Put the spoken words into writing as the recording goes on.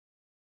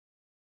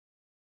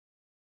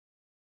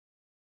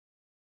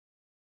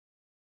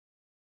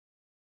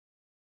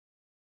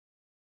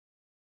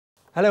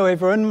Hello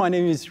everyone, my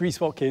name is Rhys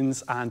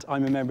Watkins and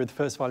I'm a member of the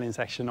first violin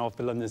section of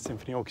the London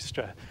Symphony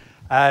Orchestra.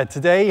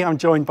 Today I'm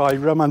joined by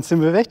Roman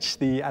Simovic,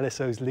 the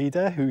LSO's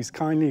leader, who's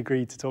kindly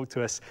agreed to talk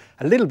to us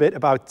a little bit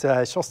about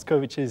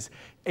Shostakovich's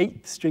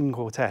 8th string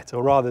quartet,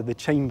 or rather the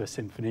chamber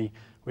symphony,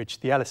 which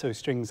the LSO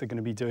strings are going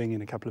to be doing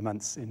in a couple of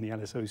months in the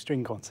LSO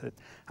string concert,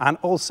 and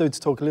also to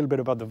talk a little bit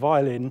about the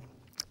violin,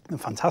 the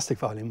fantastic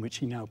violin which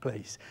he now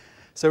plays.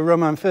 So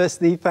Roman,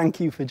 firstly, thank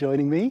you for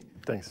joining me.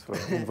 Thanks for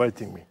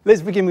inviting me.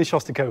 Let's begin with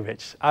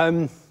Shostakovich.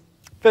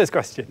 First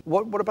question,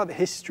 what about the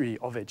history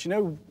of it? Do you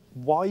know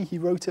why he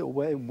wrote it, or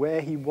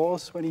where he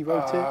was when he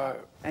wrote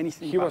it?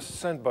 Anything? He was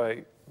sent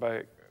by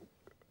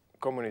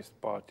Communist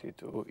Party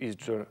to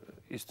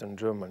Eastern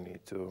Germany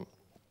to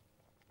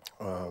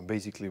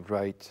basically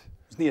write.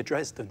 It was near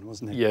Dresden,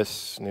 wasn't it?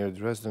 Yes, near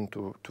Dresden,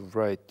 to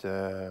write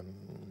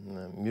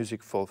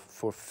music for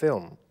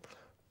film,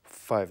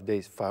 5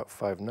 days,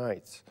 5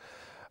 nights.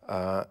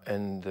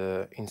 And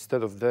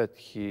instead of that,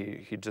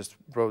 he just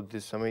wrote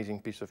this amazing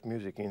piece of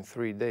music in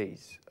 3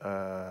 days.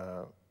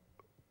 Of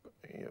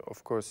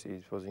course,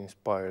 it was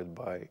inspired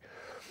by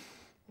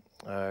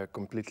a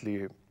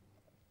completely,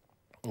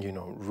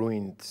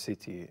 ruined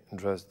city,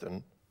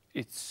 Dresden.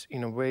 It's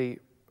in a way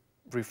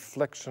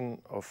reflection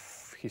of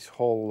his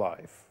whole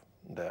life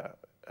there,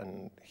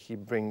 and he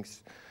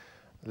brings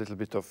a little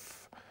bit of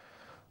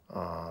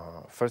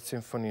First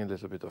Symphony, a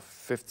little bit of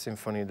Fifth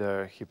Symphony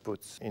there. He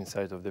puts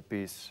inside of the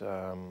piece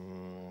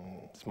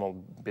small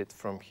bit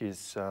from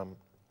his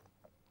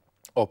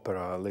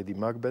opera Lady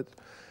Macbeth,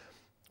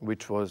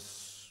 which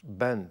was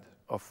banned.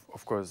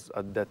 Of course,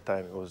 at that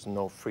time there was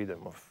no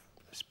freedom of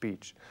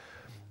speech,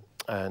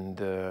 and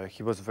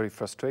he was very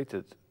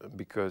frustrated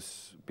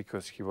because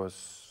he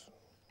was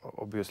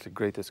obviously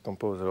greatest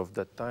composer of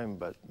that time,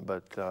 but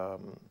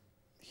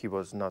he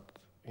was not,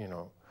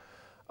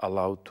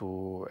 allowed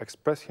to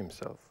express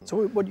himself.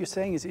 So what you're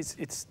saying is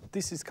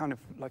this is kind of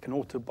like an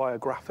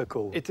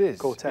autobiographical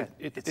quartet.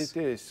 It is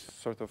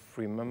sort of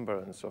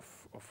remembrance of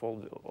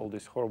all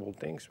these horrible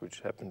things which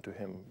happened to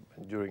him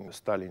during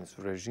Stalin's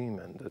regime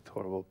and that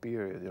horrible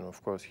period.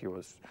 Of course, he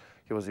was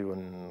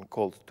even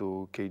called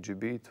to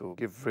KGB to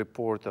give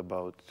report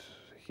about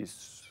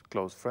his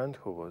close friend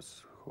who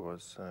was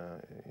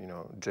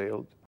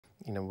jailed.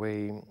 In a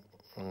way,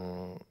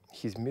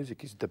 his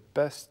music is the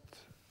best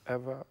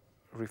ever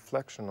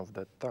reflection of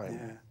that time.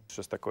 Yeah.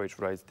 Shostakovich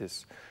writes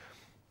this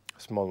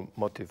small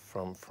motif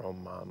from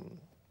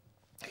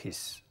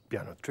his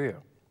piano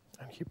trio,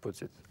 and he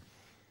puts it.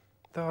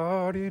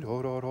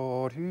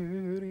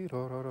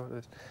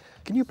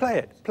 Can you play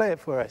it? Play it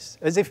for us,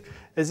 as if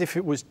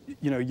it was,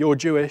 you're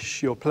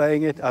Jewish, you're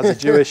playing it as a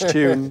Jewish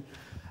tune.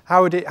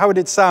 How would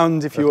it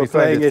sound if you were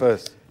playing it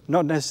first?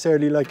 Not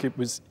necessarily like it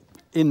was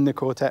in the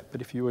quartet, but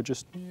if you were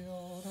just.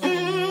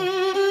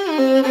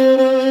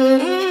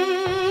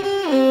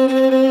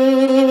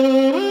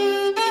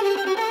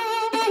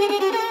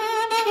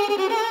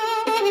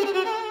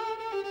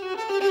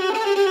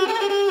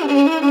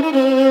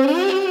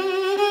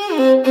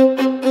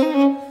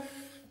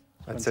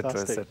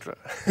 Etc. etc.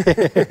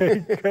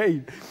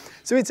 Great.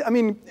 So it's,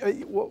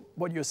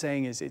 what you're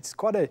saying is it's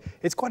quite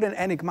an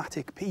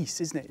enigmatic piece,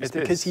 isn't it? It's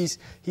because he's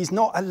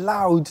not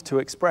allowed to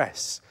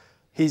express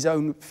his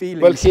own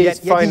feelings. Well, he's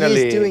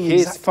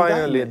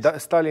finally.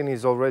 Stalin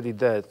is already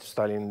dead.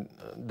 Stalin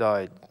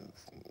died,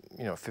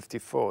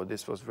 54.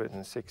 This was written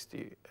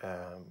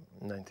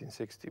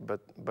 1960.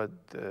 But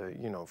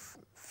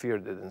fear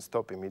didn't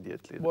stop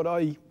immediately. What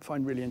I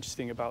find really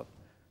interesting about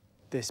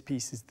this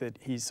piece is that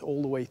he's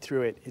all the way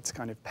through it. It's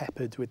kind of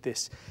peppered with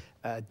this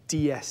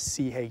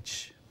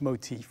DSCH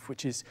motif,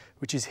 which is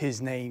his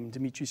name.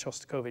 Dmitri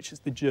Shostakovich is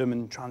the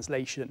German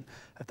translation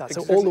of that.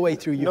 Exactly. So all the way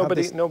through,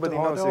 nobody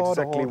knows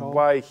exactly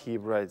why he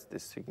writes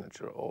this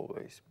signature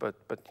always. But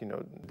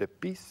the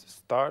piece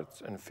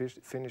starts and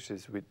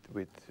finishes with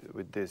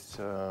this.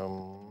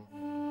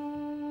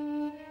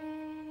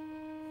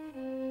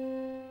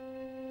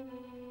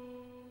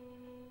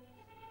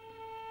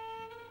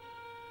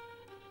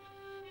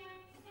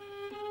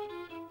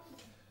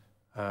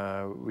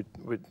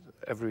 With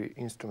every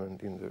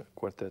instrument in the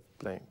quartet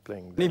playing.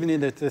 Even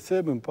in the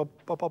third one,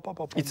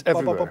 it's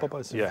everywhere.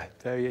 Yeah,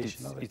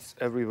 variation. It's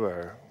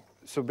everywhere.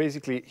 So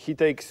basically, he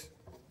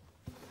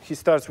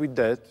starts with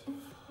that,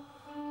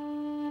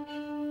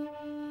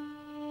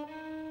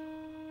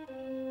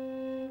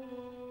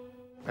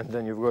 and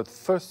then you've got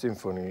First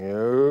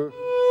Symphony.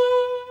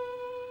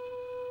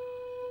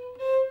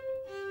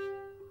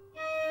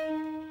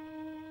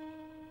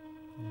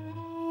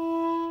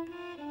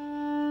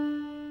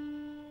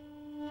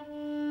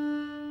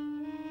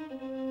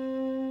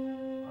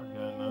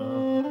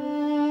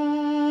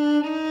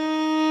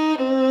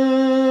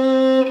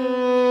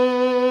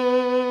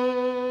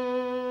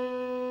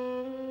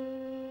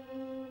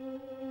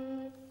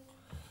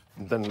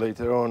 Then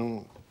later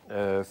on,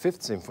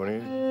 Fifth Symphony.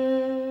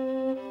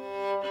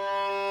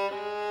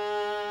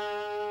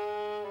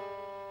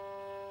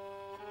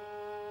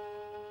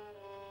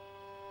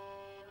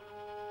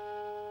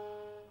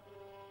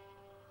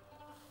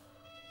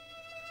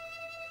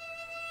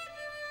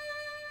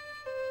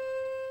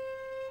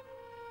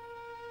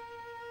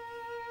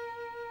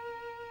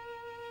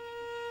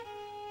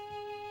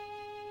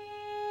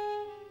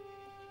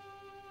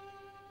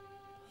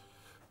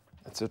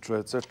 etc.,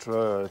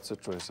 etc.,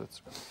 etc., etc.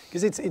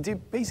 Because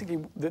it basically,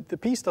 the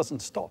piece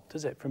doesn't stop,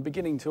 does it? From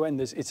beginning to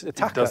end, it's a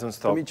tacker doesn't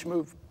stop. from each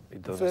move.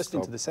 It doesn't First stop.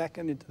 into the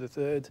second, into the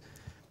third.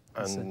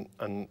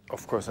 And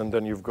of course, and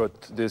then you've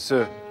got this.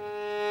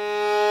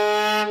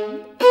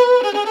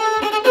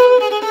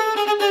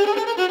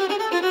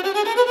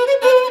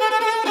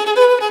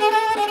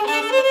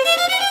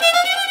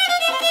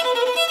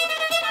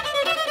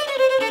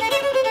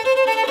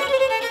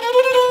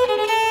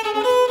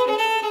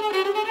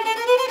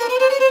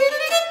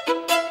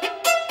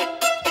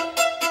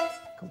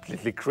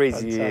 Completely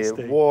crazy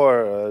Fantastic.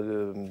 war,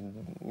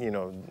 you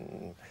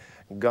know,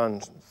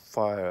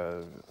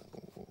 gunfire.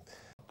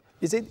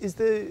 Is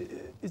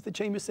the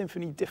chamber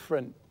symphony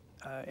different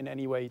in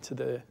any way to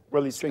the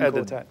Well, string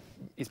quartet?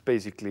 It's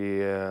basically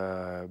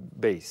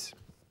bass.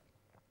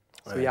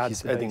 So he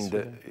adds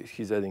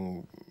he's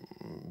adding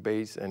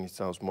bass, and it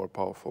sounds more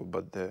powerful.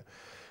 But the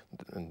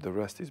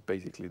rest is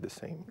basically the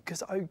same.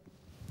 Because I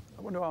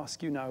want to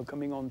ask you now,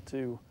 coming on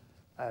to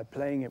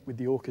playing it with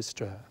the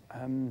orchestra,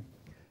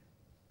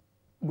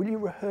 will you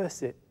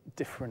rehearse it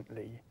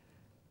differently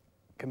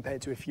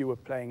compared to if you were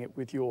playing it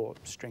with your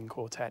string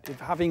quartet? If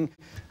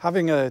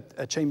having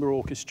a chamber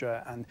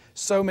orchestra and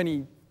so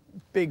many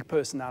big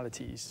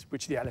personalities,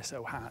 which the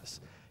LSO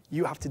has,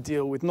 you have to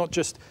deal with not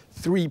just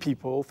three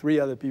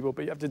other people,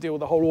 but you have to deal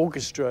with a whole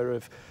orchestra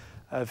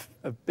of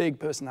big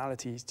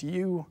personalities.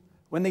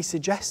 When they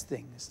suggest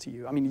things to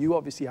you, I mean, you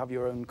obviously have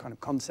your own kind of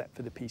concept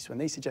for the piece. When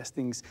they suggest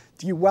things,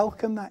 do you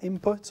welcome that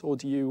input, or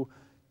do you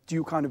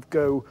kind of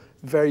go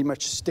very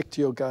much stick to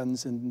your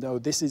guns and no,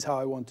 this is how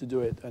I want to do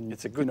it? And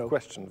it's a good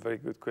question, very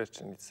good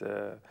question. It's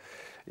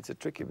a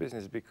tricky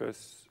business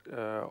because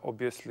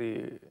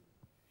obviously,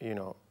 you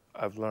know,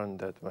 I've learned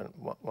that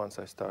once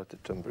I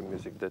started chamber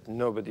music that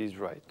nobody is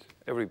right,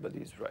 everybody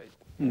is right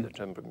in the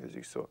chamber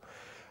music. So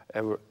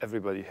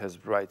everybody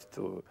has right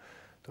to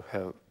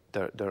have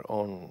their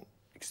own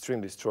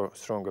extremely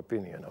strong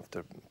opinion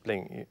after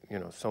playing, you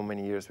know, so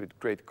many years with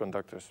great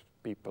conductors.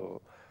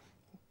 People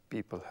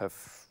have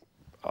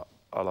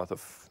a lot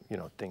of, you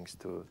know, things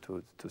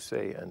to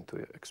say and to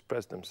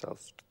express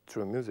themselves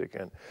through music,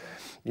 and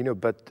you know.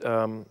 But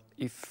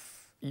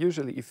if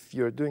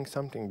you're doing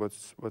something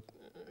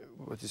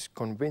what is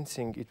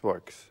convincing, it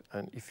works.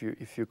 And if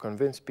you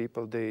convince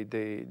people,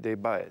 they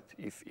buy it.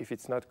 If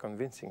it's not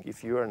convincing,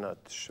 if you are not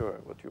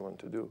sure what you want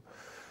to do,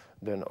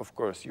 then of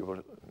course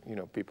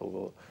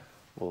people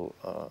will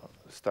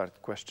start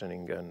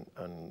questioning,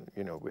 and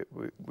you know,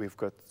 we've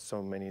got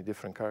so many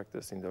different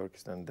characters in the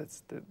orchestra, and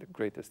that's the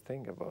greatest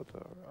thing about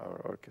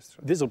our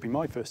orchestra. This will be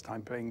my first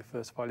time playing the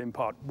first violin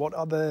part. What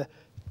are the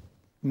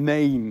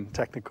main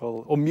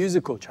technical or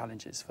musical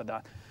challenges for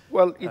that?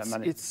 Well,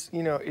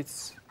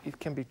 it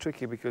can be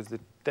tricky because the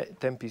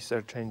tempis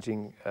are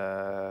changing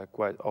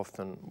quite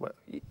often. Well,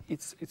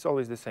 it's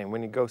always the same.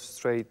 When it goes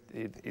straight,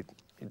 it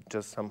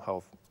just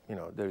somehow, you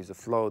know, there is a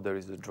flow, there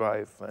is a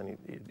drive, and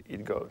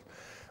it goes.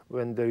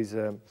 When there is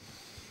a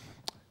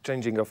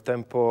changing of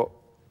tempo,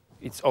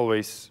 it's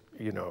always,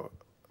 you know,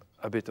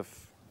 a bit of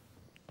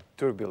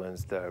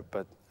turbulence there.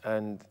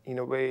 And in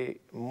a way,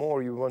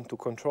 more you want to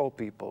control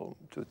people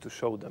to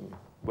show them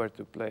where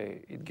to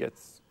play, it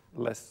gets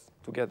less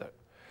together.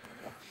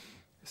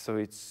 So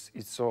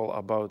it's all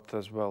about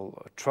as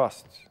well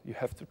trust. You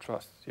have to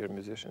trust your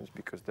musicians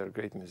because they're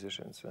great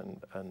musicians,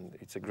 and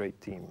it's a great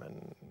team,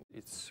 and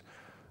it's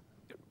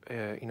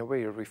in a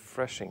way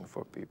refreshing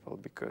for people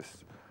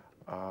because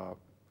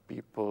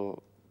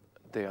people,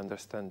 they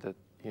understand that,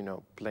 you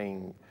know,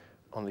 playing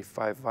only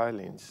 5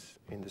 violins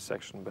in the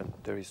section, but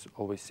there is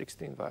always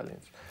 16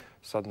 violins.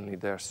 Suddenly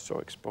they're so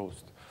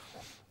exposed,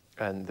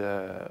 and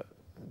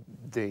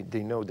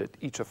they know that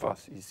each of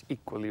us is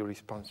equally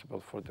responsible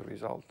for the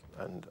result,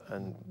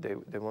 and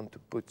they want to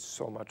put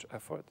so much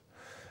effort,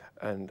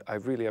 and I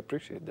really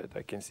appreciate that.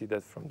 I can see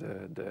that from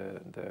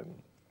the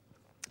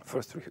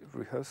first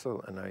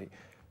rehearsal, and I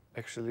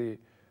actually,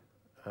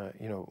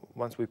 you know,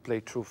 once we play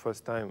through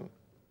first time,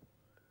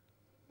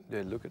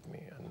 they look at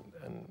me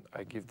and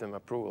I give them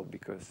approval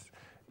because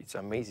it's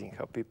amazing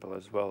how people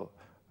as well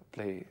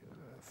play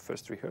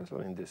first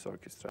rehearsal in this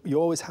orchestra. You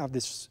always have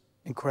this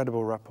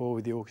incredible rapport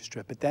with the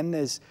orchestra, but then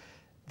there's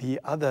the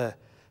other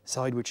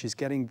side, which is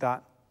getting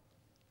that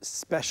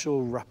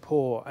special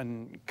rapport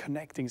and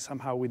connecting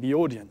somehow with the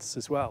audience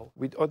as well.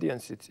 With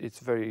audience, it's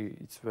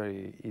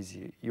very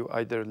easy. You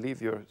either leave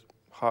your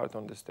heart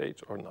on the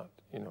stage or not.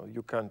 You know,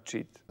 you can't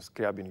cheat.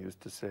 Scriabin used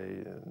to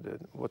say that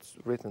what's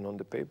written on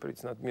the paper,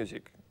 it's not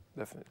music.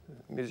 Definitely,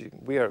 music.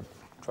 We are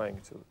trying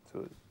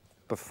to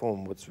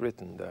perform what's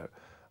written there,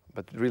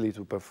 but really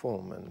to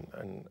perform,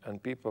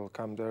 and people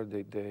come there.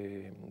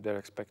 They're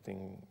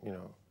expecting, you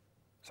know,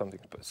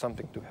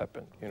 something to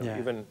happen. You know, yeah.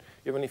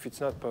 even if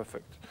it's not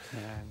perfect.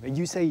 Yeah.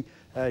 You say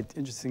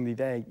interestingly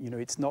there, you know,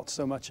 it's not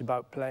so much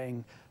about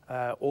playing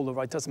all the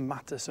right. It doesn't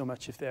matter so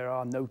much if there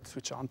are notes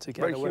which aren't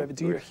together. Or whatever.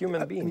 We're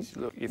human beings.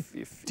 Look, if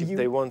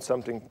they want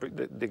something,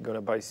 they're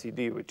gonna buy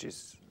CD, which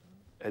is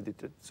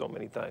edited so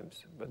many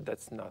times, but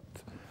that's not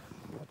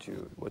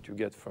what you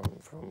get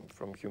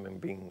from human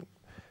being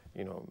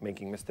you know,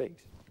 making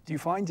mistakes. Do you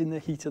find in the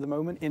heat of the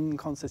moment, in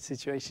concert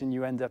situation,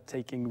 you end up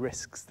taking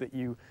risks that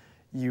you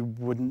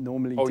wouldn't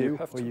normally do? You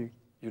have to.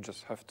 You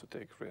just have to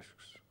take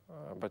risks,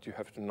 but you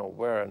have to know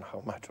where and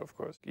how much. Of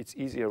course, it's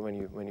easier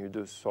when you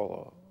do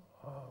solo.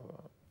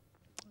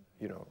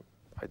 You know,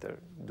 either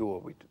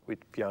duo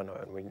with piano,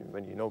 and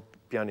when you know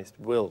pianist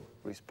will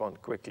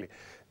respond quickly.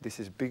 This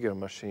is bigger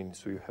machine,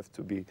 so you have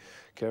to be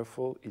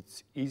careful.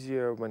 It's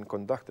easier when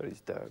conductor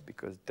is there,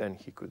 because then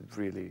he could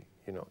really,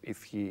 you know,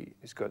 if he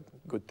has got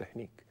good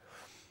technique,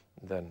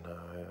 then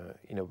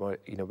in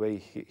a way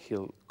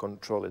he'll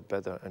control it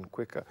better and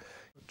quicker.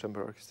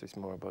 Chamber orchestra is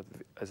more about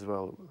as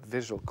well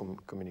visual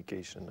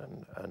communication,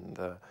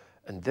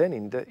 and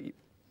then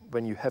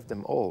when you have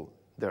them all,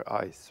 their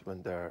eyes,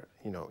 when they're,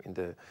 you know, in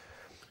the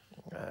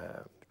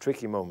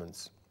tricky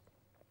moments,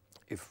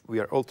 if we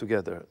are all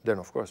together, then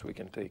of course we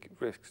can take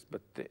risks,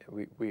 but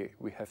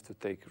we have to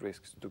take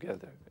risks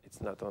together.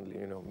 It's not only,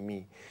 you know,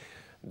 me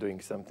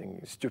doing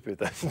something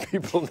stupid and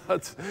people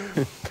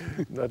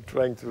not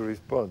trying to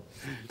respond.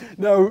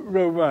 Now,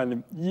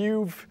 Roman,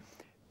 you've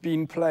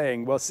been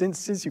playing, well,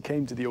 since you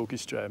came to the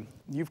orchestra,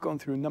 you've gone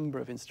through a number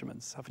of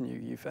instruments, haven't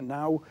you? And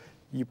now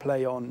you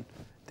play on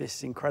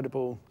this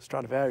incredible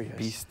Stradivarius.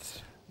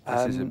 Beast.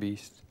 This is a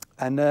beast.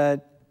 And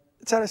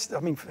tell us, I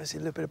mean, first a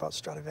little bit about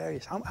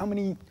Stradivarius. How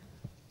many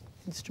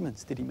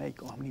instruments did he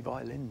make, or how many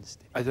violins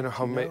did he I don't know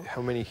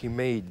how many he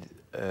made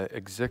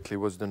exactly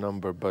was the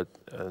number, but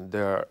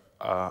there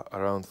are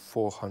around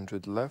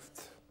 400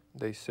 left,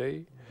 they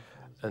say.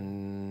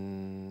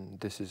 And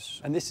this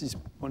is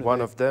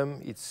one of them.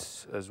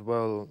 It's as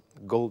well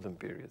golden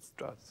period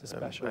Strats.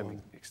 Special. I'm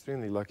an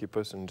extremely lucky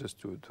person just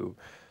to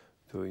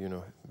you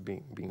know,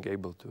 being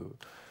able to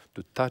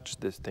touch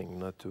this thing,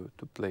 not to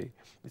play.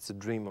 It's a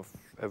dream of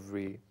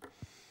every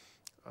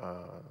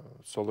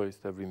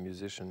soloist, every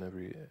musician,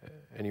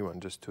 anyone,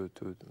 just to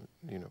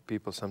you know,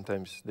 people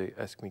sometimes they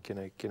ask me, can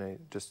I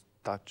just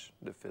touch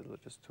the fiddle,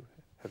 just to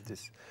have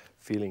this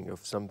feeling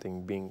of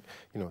something being,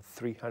 you know,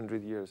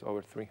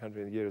 over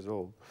 300 years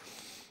old.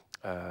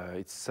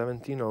 It's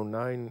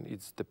 1709.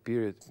 It's the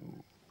period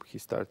he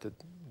started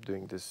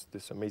doing this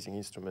amazing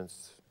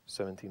instruments,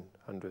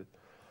 1700,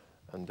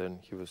 and then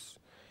he was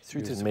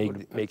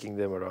making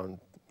them around,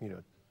 you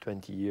know,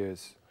 20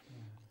 years,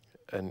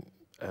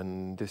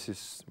 and this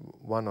is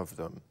one of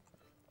them.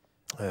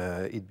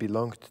 It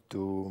belonged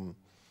to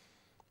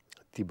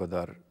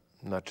Tibadar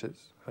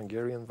Naches,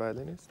 Hungarian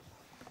violinist,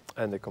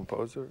 and a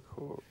composer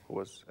who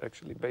was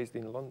actually based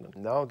in London.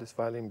 Now this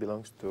violin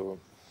belongs to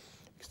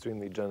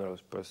extremely generous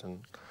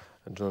person,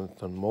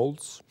 Jonathan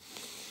Molds.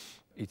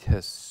 It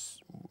has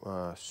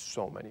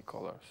so many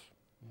colors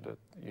that,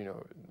 you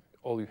know,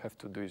 all you have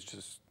to do is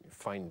just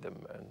find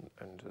them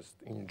and just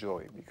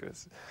enjoy,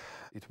 because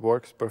it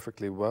works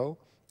perfectly well.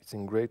 It's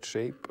in great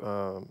shape.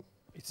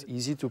 It's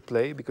easy to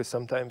play, because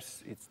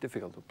sometimes it's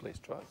difficult to play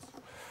Strats.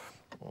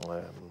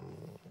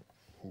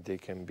 They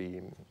can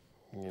be,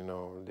 you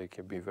know, they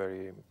can be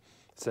very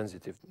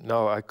sensitive.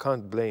 Now I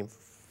can't blame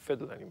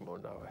fiddle anymore.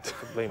 Now I have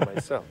to blame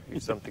myself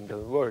if something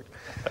doesn't work.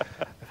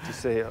 I have to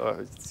say, oh,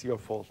 it's your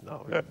fault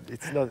now.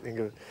 It's nothing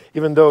good.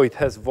 Even though it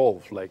has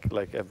valve,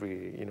 like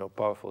every, you know,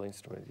 powerful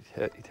instrument,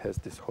 it has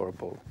this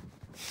horrible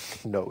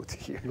note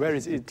here. Where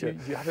is it? Do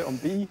you have it on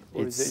B,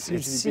 or is it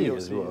usually C B or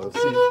as C? well.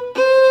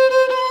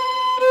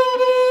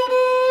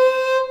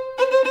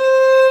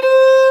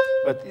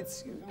 But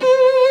it's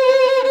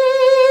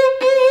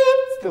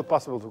still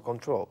possible to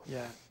control.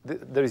 Yeah.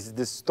 There is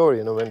this story,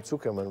 you know, when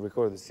Zuckerman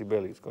recorded the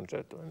Sibelius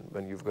concerto, and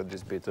when you've got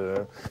this bit,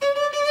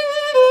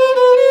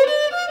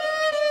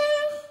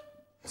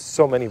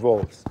 so many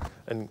valves,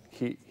 and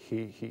he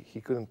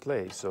couldn't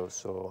play. So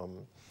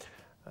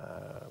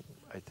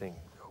I think,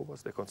 who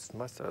was the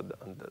concertmaster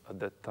at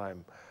that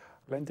time?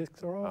 Rodney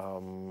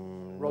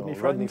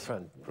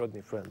Friend?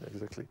 Rodney Friend,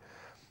 exactly.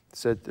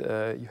 Said,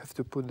 you have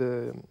to put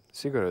the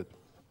cigarette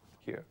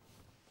here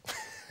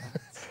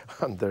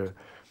under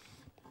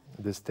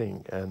this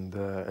thing,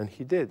 and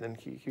he did, and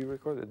he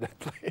recorded that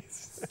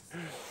place.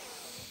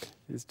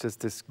 It's just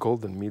this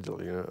golden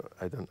middle, you know.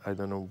 I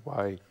don't know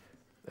why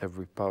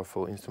every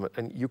powerful instrument,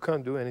 and you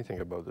can't do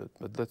anything about it,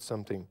 but that's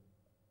something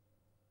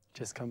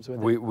just comes with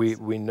it.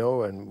 We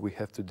know and we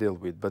have to deal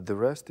with, but the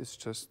rest is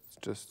just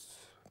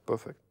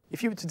perfect.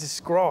 If you were to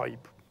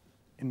describe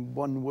in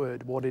one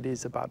word what it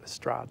is about a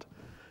Strad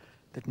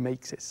that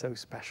makes it so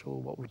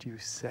special, what would you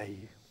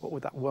say? What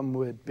would that one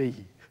word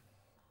be?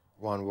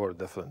 One word,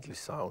 definitely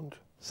sound.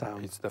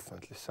 Sound. It's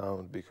definitely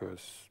sound,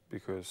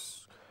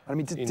 because. I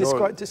mean,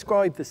 describe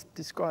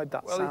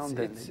that well,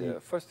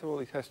 sound. First of all,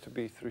 it has to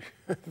be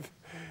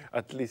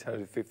at least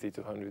 150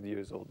 to 100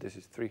 years old. This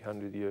is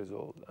 300 years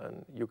old,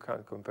 and you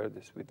can't compare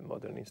this with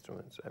modern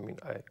instruments. I mean,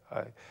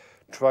 I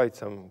tried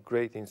some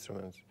great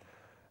instruments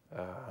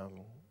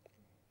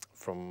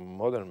from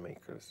modern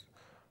makers,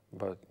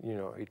 but you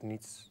know, it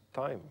needs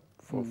time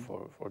for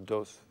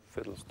those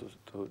fiddles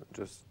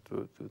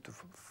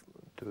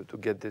to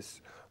get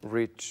this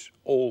rich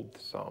old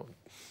sound,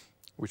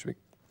 which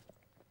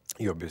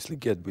you obviously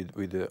get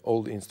with the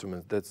old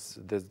instruments. That's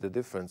the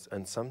difference.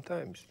 And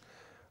sometimes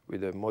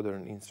with the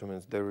modern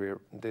instruments, there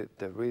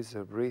is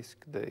a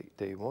risk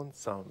they won't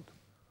sound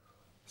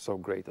so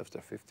great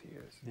after 50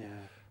 years.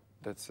 Yeah.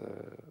 That's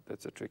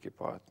a tricky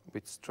part.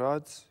 With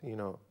Strads, you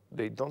know,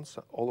 they don't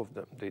all of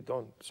them. They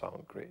don't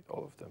sound great,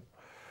 all of them.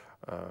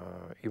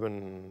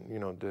 Even, you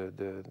know, the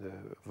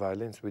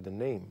violins with the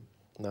name,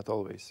 not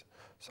always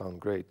sound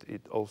great.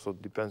 It also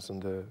depends on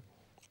the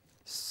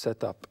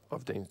setup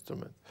of the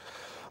instrument.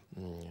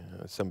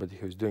 Somebody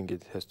who's doing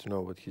it has to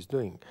know what he's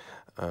doing.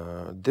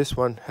 This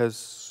one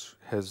has,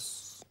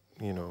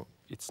 you know,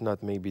 it's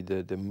not maybe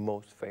the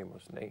most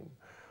famous name,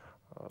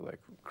 like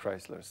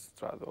Chrysler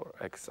Strad or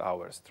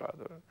X-Hour Strad,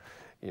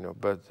 you know,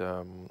 but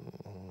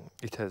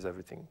it has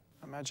everything.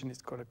 I imagine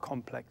it's got a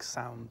complex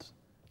sound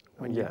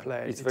when you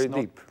play it. It's very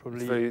deep.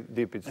 It's very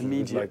deep. It's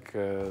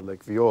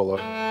like viola.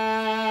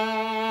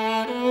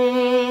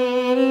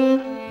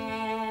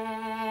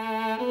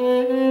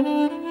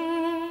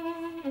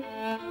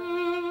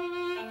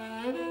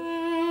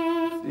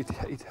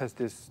 It has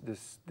this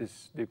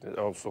deepness,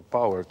 also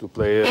power to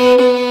play it.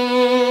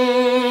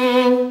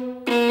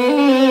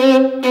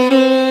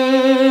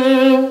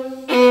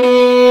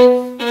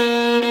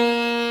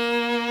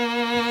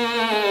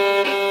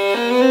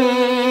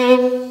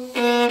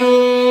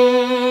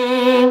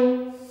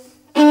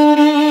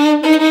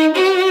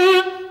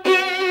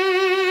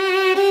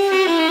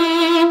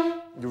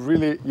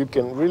 You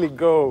can really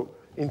go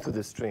into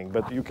the string,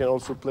 but you can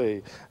also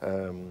play,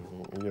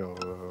 you know.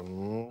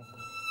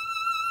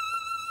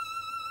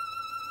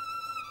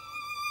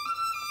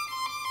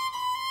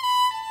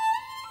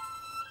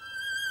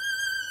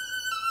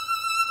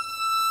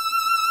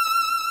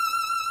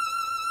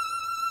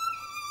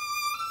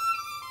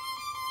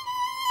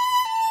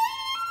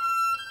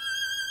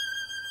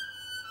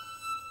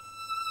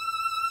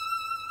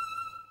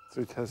 So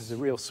it has There's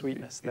a real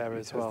sweetness there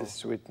as well. It has this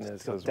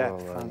sweetness as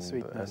depth well, and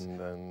sweetness.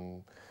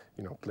 And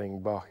you know, playing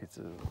Bach, it's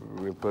a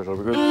real pleasure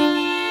because.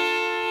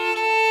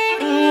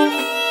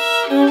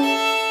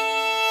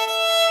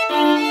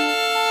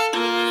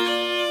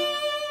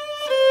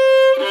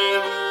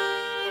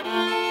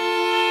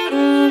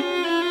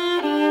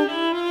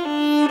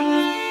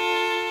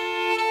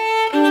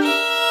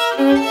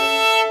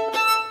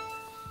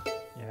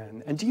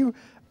 Yeah, and do you,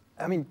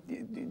 I mean,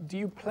 do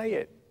you play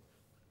it?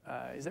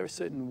 Is there a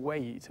certain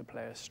way to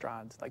play a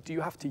Strad? Like, do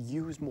you have to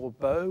use more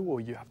bow,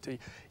 or you have to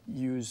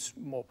use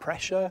more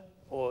pressure,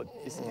 or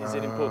is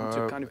it important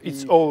to kind of?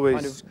 It's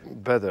always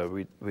better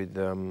with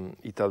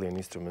Italian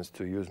instruments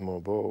to use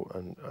more bow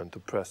and to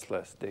press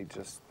less. They're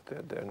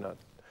not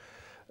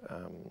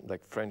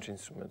like French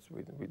instruments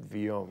with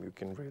Viom. You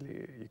can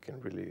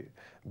really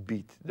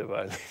beat the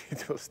violin.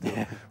 It will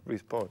still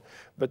respond.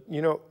 But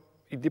you know,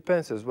 it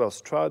depends as well.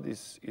 Strad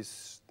is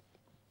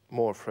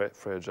more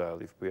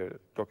fragile. If we're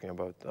talking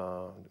about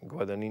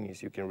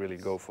Guadagninis, you can really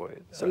go for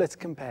it. So let's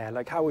compare.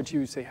 Like, how would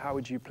you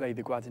play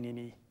the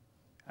Guadagnini,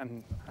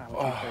 and how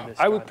would you play this?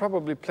 I would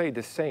probably play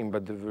the same,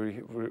 but the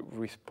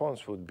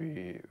response would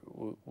be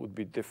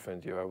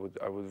different. I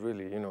would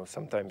really, you know,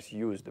 sometimes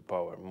use the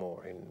power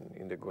more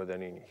in the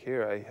Guadagnini.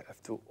 Here, I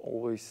have to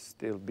always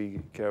still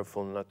be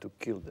careful not to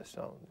kill the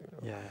sound. You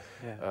know?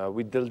 Yeah.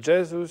 With Del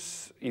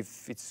Jesus,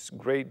 if it's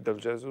great Del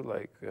Jesus,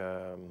 like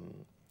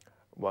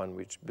one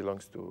which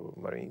belongs to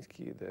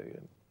Mariinsky, the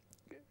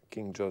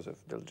King Joseph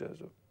Del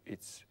Gesso.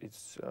 It's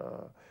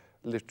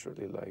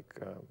literally like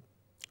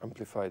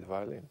amplified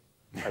violin.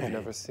 I've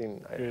never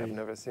seen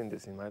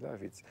this in my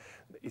life.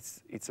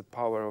 It's a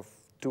power of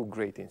two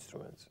great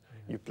instruments.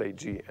 You play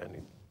G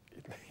and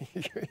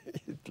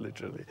it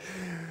literally.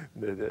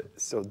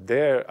 So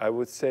there, I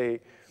would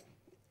say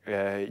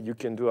you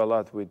can do a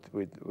lot with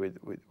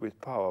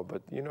power,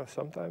 but you know,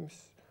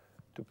 sometimes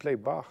to play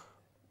Bach,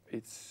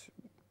 it's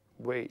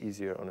way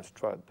easier on a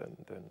Strad than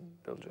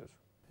Del Gesso.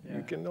 Yeah.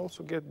 You can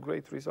also get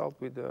great result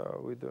with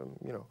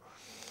you know,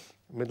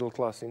 middle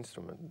class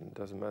instrument. It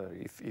doesn't matter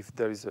if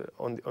there is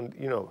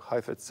you know,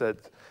 Heifetz said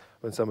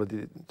when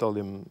somebody told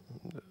him,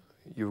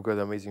 "You've got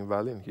amazing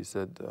violin," he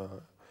said,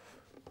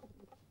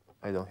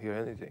 "I don't hear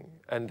anything,"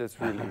 and that's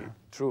really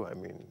true. I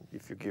mean,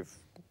 if you give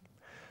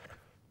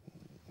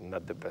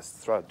not the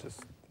best Strad,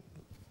 just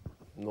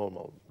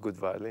normal good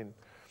violin,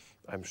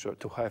 I'm sure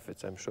to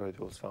Heifetz, I'm sure it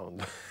will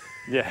sound.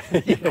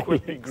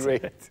 Equally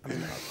great. I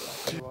mean,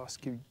 I will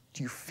ask you,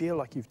 do you feel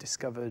like you've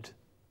discovered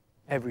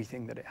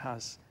everything that it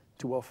has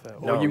to offer?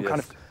 Or No, you yes. kind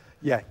of,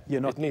 you're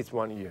not. It needs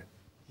 1 year.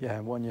 Yeah,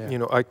 1 year. You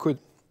know, I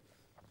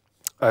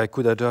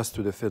could adjust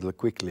to the fiddle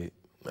quickly.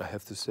 I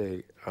have to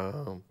say,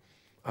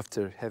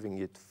 after having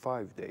it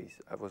 5 days,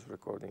 I was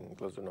recording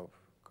Glazunov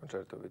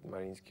concerto with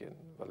Mariinsky and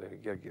Valery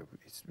Gergiev.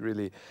 It's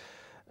really,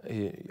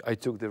 I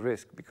took the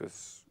risk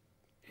because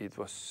it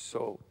was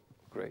so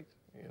great,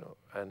 you know,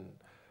 and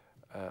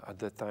at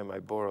that time I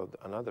borrowed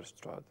another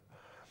Strad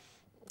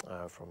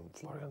from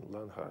Florian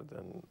Leonhard,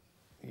 and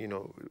you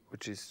know,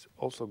 which is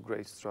also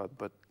great Strad,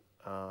 but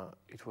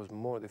it was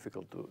more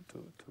difficult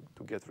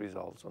to get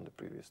results on the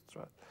previous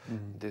Strad.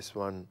 Mm-hmm. This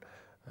one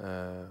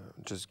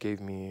just gave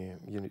me,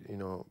 you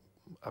know,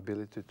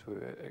 ability to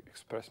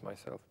express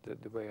myself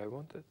the way I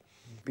wanted.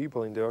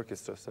 People in the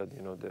orchestra said,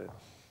 you know,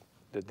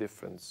 the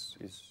difference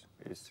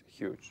is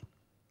huge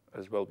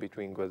as well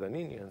between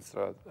Guadagnini and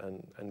Strad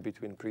and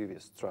between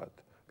previous Strad,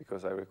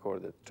 because I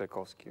recorded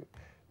Tchaikovsky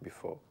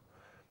before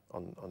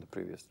on the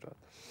previous Strad.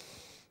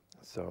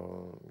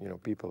 So, you know,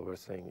 people were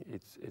saying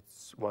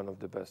it's one of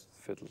the best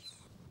fiddles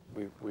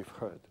we've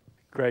heard.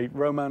 Great.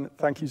 Roman,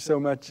 thank you so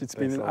much. It's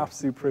been an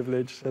absolute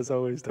privilege, as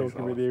always,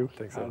 talking with you.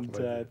 Thanks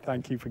and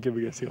thank you for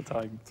giving us your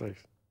time.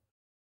 Thanks.